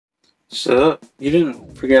So, you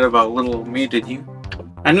didn't forget about little me, did you?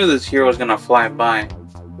 I knew this year was gonna fly by.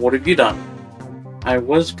 What have you done? I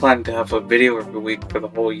was planning to have a video every week for the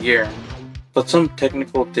whole year, but some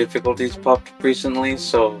technical difficulties popped up recently,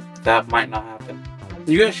 so that might not happen.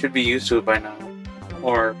 You guys should be used to it by now.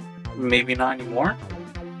 Or maybe not anymore?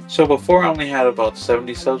 So before I only had about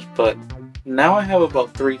 70 subs, but now I have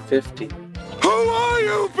about 350. Who are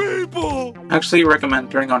you people? I actually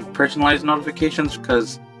recommend turning on personalized notifications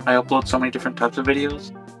because I upload so many different types of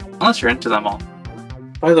videos, unless you're into them all.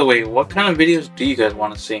 By the way, what kind of videos do you guys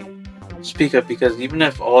want to see? Speak up, because even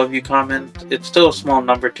if all of you comment, it's still a small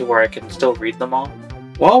number to where I can still read them all.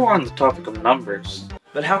 While we're on the topic of numbers,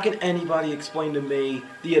 But how can anybody explain to me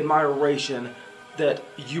the admiration that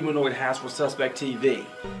Humanoid has for Suspect TV?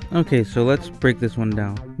 Okay, so let's break this one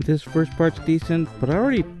down. This first part's decent, but I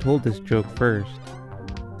already told this joke first.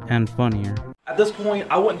 And funnier. At this point,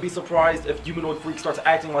 I wouldn't be surprised if Humanoid Freak starts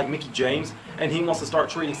acting like Mickey James and he wants to start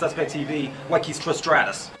treating Suspect TV like he's Trish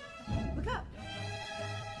Stratus. Look up.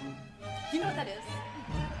 Do you know what that is?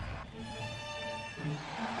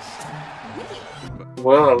 Mickey.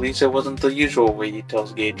 well, at least it wasn't the usual way he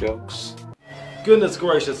tells gay jokes. Goodness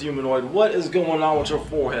gracious, Humanoid, what is going on with your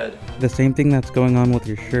forehead? The same thing that's going on with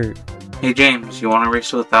your shirt. Hey James, you want to race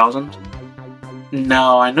to 1,000?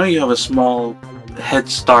 No, I know you have a small head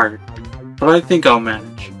start, but I think I'll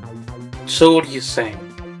manage. So what do you say?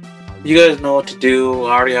 You guys know what to do,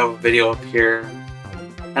 I already have a video up here.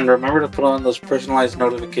 And remember to put on those personalized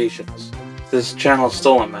notifications. This channel is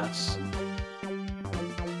still a mess.